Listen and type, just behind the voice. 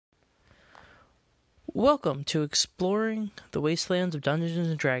Welcome to Exploring the Wastelands of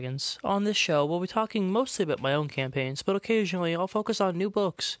Dungeons & Dragons. On this show, we'll be talking mostly about my own campaigns, but occasionally I'll focus on new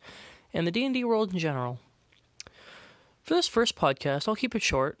books and the D&D world in general. For this first podcast, I'll keep it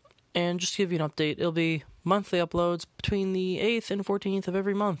short, and just to give you an update, it'll be monthly uploads between the 8th and 14th of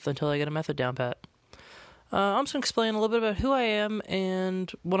every month until I get a method down pat. I'm just going to explain a little bit about who I am and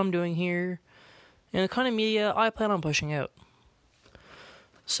what I'm doing here, and the kind of media I plan on pushing out.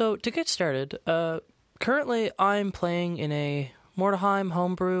 So, to get started, currently, I'm playing in a Mordheim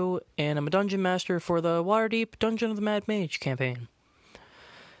homebrew, and I'm a dungeon master for the Waterdeep Dungeon of the Mad Mage campaign.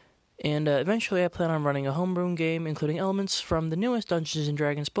 And eventually I plan on running a homebrew game, including elements from the newest Dungeons &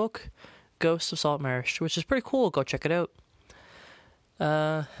 Dragons book, Ghosts of Saltmarsh, which is pretty cool. Go check it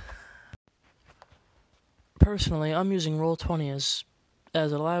out. Personally, I'm using Roll20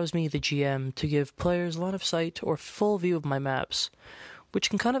 as it allows me, the GM, to give players line of sight or full view of my maps, which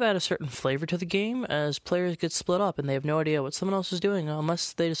can kind of add a certain flavor to the game, as players get split up and they have no idea what someone else is doing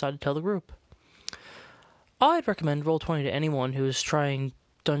unless they decide to tell the group. I'd recommend Roll20 to anyone who is trying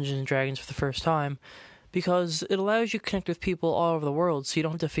Dungeons & Dragons for the first time, because it allows you to connect with people all over the world, so you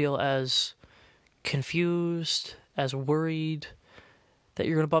don't have to feel as confused, as worried, that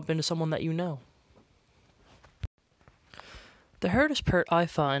you're going to bump into someone that you know. The hardest part I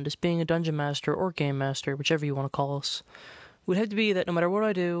find is being a dungeon master or game master, whichever you want to call us, would have to be that no matter what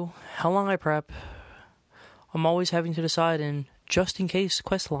I do, how long I prep, I'm always having to decide in just-in-case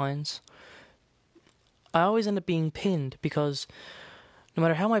quest lines. I always end up being pinned because no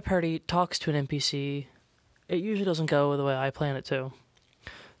matter how my party talks to an NPC, it usually doesn't go the way I plan it to.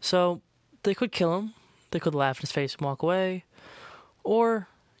 So, they could kill him, they could laugh in his face and walk away, or,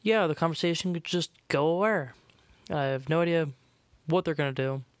 the conversation could just go away. I have no idea what they're going to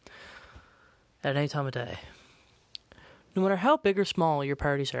do at any time of day. No matter how big or small your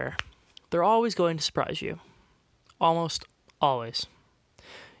parties are, they're always going to surprise you. Almost always.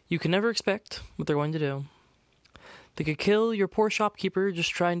 You can never expect what they're going to do. They could kill your poor shopkeeper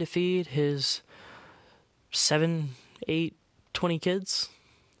just trying to feed his 7, 8, 20 kids.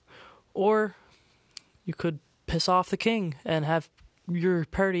 Or you could piss off the king and have your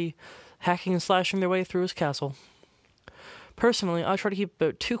party hacking and slashing their way through his castle. Personally, I try to keep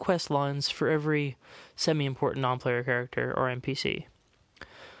about 2 quest lines for every semi-important non-player character or NPC.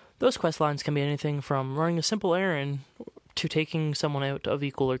 Those quest lines can be anything from running a simple errand to taking someone out of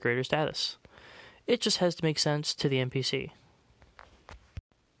equal or greater status. It just has to make sense to the NPC.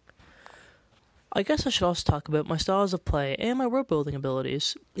 I guess I should also talk about my styles of play and my world-building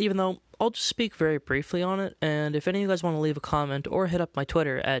abilities, even though I'll just speak very briefly on it, and if any of you guys want to leave a comment or hit up my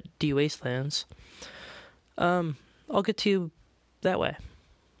Twitter at dwastelands, I'll get to you that way,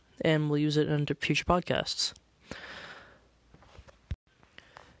 and we'll use it in future podcasts.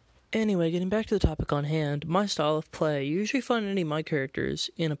 Anyway, getting back to the topic on hand, my style of play, you usually find any of my characters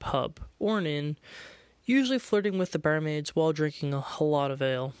in a pub or an inn, usually flirting with the barmaids while drinking a lot of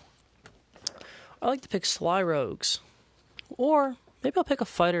ale. I like to pick sly rogues, or maybe I'll pick a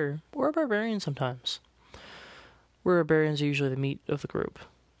fighter or a barbarian sometimes, where barbarians are usually the meat of the group.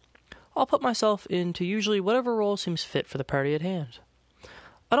 I'll put myself into usually whatever role seems fit for the party at hand.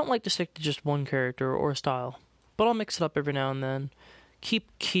 I don't like to stick to just one character or style, but I'll mix it up every now and then,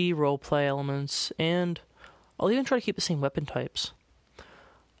 keep key roleplay elements, and I'll even try to keep the same weapon types.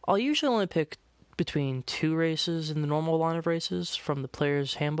 I'll usually only pick between 2 races in the normal line of races from the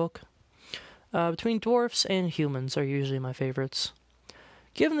player's handbook. Between dwarfs and humans are usually my favorites.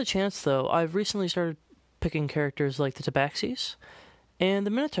 Given the chance, though, I've recently started picking characters like the Tabaxis and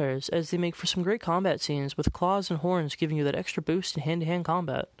the Minotaurs, as they make for some great combat scenes with claws and horns giving you that extra boost in hand-to-hand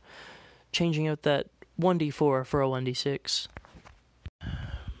combat, changing out that 1d4 for a 1d6.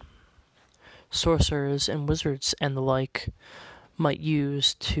 Sorcerers and wizards and the like might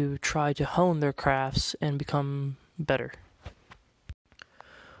use to try to hone their crafts and become better.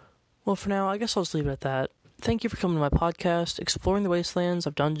 Well, for now, I guess I'll just leave it at that. Thank you for coming to my podcast, Exploring the Wastelands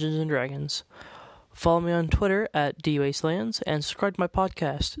of Dungeons & Dragons. Follow me on Twitter at dwastelands and subscribe to my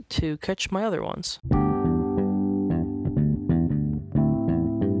podcast to catch my other ones.